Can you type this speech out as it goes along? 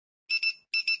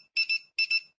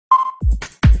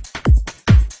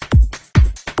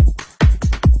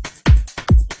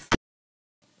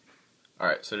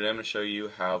Alright, so today I'm going to show you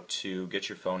how to get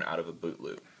your phone out of a boot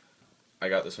loop. I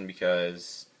got this one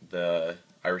because I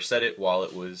reset it while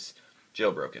it was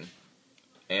jailbroken,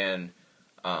 and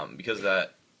because of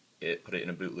that, it put it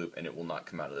in a boot loop and it will not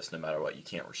come out of this no matter what. You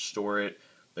can't restore it.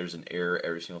 There's an error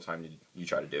every single time you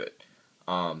try to do it.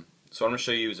 So what I'm going to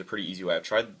show you is a pretty easy way. I've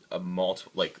tried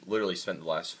literally spent the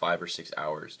last 5 or 6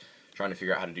 hours trying to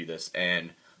figure out how to do this,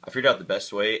 and I figured out the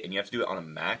best way, and you have to do it on a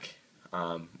Mac.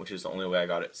 Which is the only way I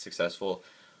got it successful.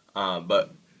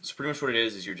 But so pretty much what it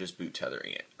is you're just boot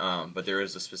tethering it. But there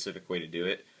is a specific way to do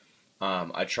it.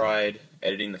 I tried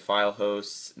editing the file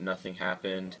hosts, nothing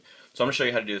happened. So I'm going to show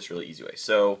you how to do this really easy way.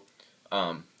 So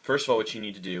first of all, what you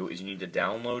need to do is you need to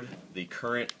download the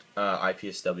current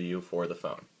IPSW for the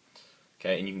phone.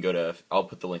 Okay, and you can go to, I'll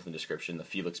put the link in the description, the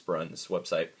Felix Bruns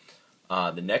website.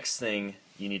 The next thing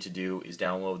you need to do is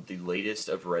download the latest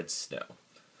of Red Snow.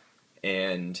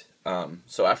 And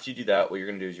so after you do that, what you're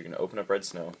going to do is you're going to open up Red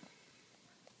Snow,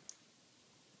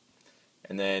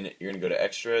 and then you're going to go to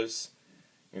Extras,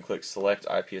 you're going to click Select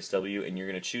IPSW, and you're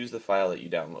going to choose the file that you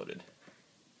downloaded.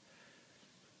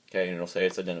 Okay, and it'll say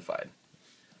it's identified.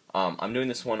 I'm doing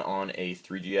this one on a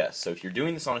 3GS, so if you're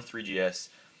doing this on a 3GS,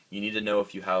 you need to know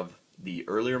if you have the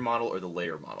earlier model or the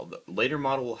later model. The later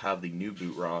model will have the new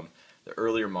boot ROM, the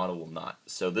earlier model will not.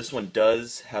 So this one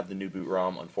does have the new boot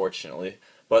ROM, unfortunately,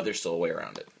 but there's still a way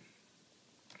around it.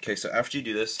 Okay, so after you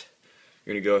do this,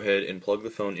 you're going to go ahead and plug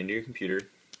the phone into your computer.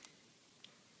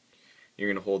 You're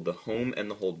going to hold the home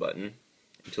and the hold button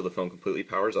until the phone completely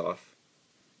powers off.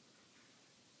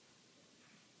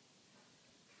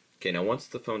 Okay, now once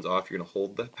the phone's off, you're going to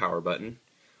hold the power button.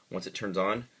 Once it turns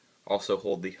on, also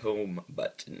hold the home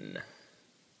button.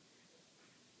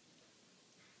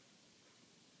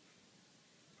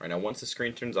 Alright, now once the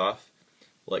screen turns off,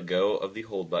 let go of the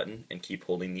hold button and keep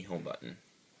holding the home button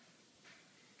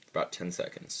for about 10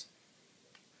 seconds.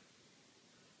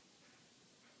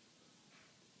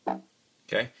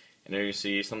 Okay, and there you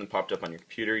see something popped up on your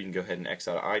computer. You can go ahead and X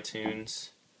out of iTunes,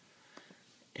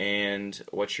 and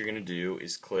what you're going to do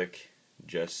is click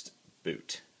just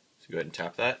boot. So go ahead and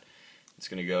tap that. It's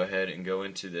going to go ahead and go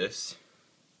into this.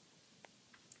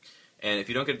 And if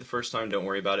you don't get it the first time, don't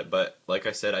worry about it, but like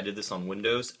I said, I did this on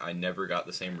Windows. I never got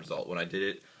the same result. When I did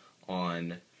it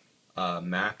on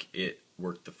Mac, it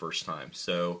worked the first time.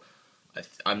 So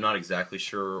I'm not exactly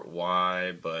sure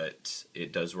why, but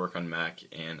it does work on Mac,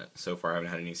 and so far I haven't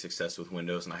had any success with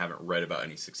Windows, and I haven't read about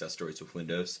any success stories with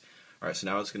Windows. Alright, so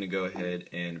now it's going to go ahead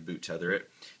and boot tether it.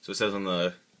 So it says on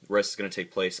the rest is going to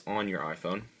take place on your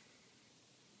iPhone.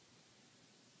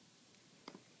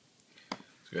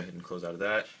 Go ahead and close out of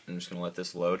that. I'm just going to let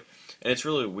this load. And it's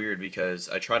really weird because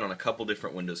I tried on a couple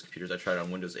different Windows computers. I tried on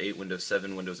Windows 8, Windows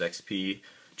 7, Windows XP,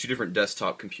 2 different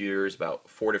desktop computers, about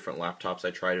 4 different laptops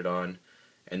I tried it on,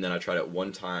 and then I tried it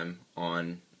one time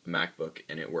on a MacBook,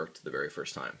 and it worked the very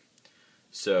first time.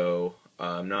 So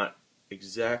I'm not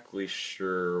exactly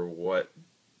sure why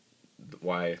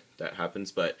that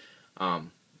happens, but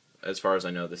as far as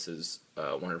I know, this is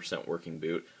 100% working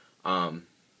boot.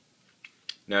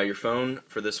 Now your phone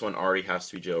for this one already has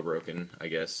to be jailbroken, I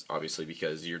guess, obviously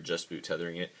because you're just boot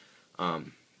tethering it.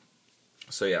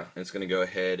 So yeah, it's going to go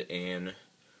ahead and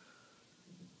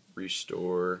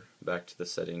restore back to the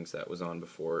settings that was on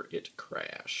before it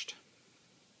crashed.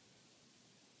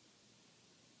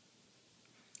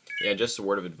 Yeah, just a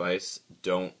word of advice,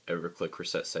 don't ever click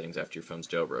reset settings after your phone's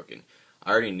jailbroken.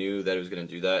 I already knew that it was going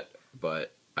to do that,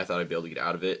 but I thought I'd be able to get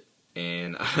out of it,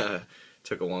 and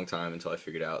took a long time until I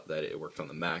figured out that it worked on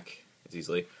the Mac as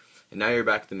easily. And now you're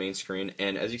back to the main screen,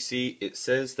 and as you see, it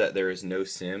says that there is no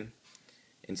SIM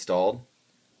installed,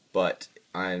 but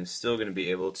I'm still going to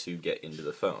be able to get into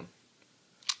the phone.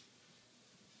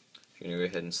 You're going to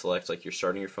go ahead and select like you're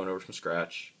starting your phone over from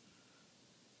scratch.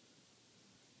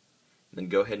 Then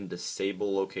go ahead and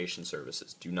disable location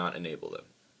services. Do not enable them.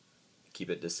 Keep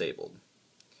it disabled.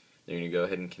 Then you're going to go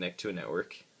ahead and connect to a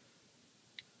network.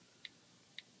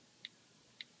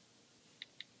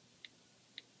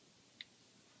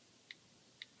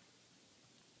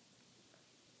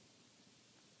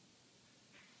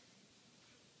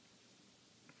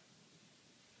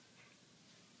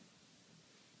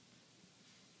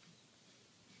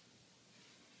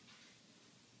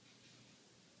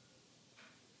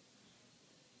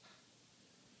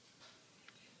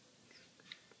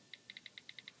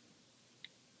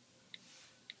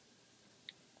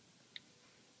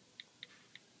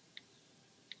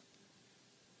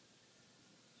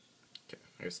 Okay,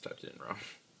 I just typed it in wrong.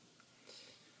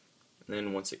 And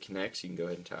then once it connects, you can go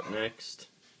ahead and tap next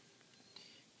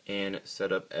and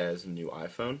set up as new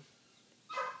iPhone.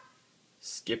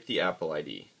 Skip the Apple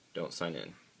ID. Don't sign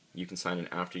in. You can sign in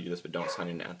after you do this, but don't sign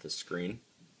in at the screen.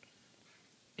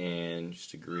 And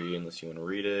just agree unless you want to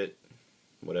read it,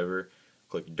 whatever.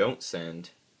 Click don't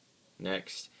send,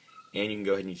 next, and you can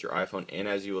go ahead and use your iPhone. And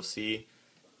as you will see,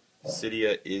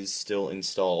 Cydia is still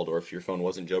installed, or if your phone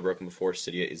wasn't jailbroken before,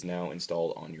 Cydia is now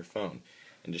installed on your phone.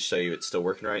 And just show you it's still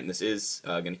working right, and this is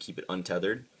going to keep it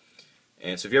untethered.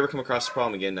 And so if you ever come across a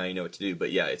problem again, now you know what to do.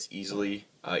 But yeah, it's easily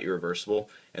irreversible.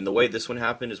 And the way this one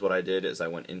happened is what I did is I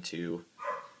went into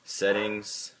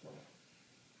settings,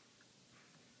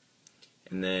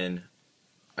 and then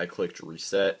I clicked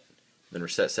reset, then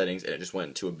reset settings, and it just went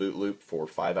into a boot loop for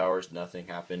 5 hours. Nothing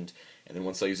happened. And then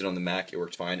once I used it on the Mac, it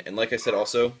worked fine. And like I said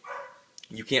also,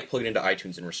 you can't plug it into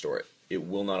iTunes and restore it. It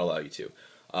will not allow you to.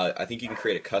 I think you can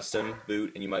create a custom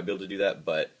boot, and you might be able to do that,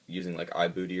 but using like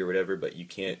iBooty or whatever, but you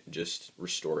can't just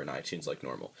restore in iTunes like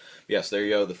normal. Yes, there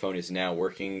you go. The phone is now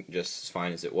working just as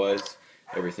fine as it was.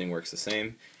 Everything works the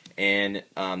same. And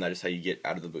that is how you get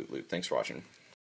out of the boot loop. Thanks for watching.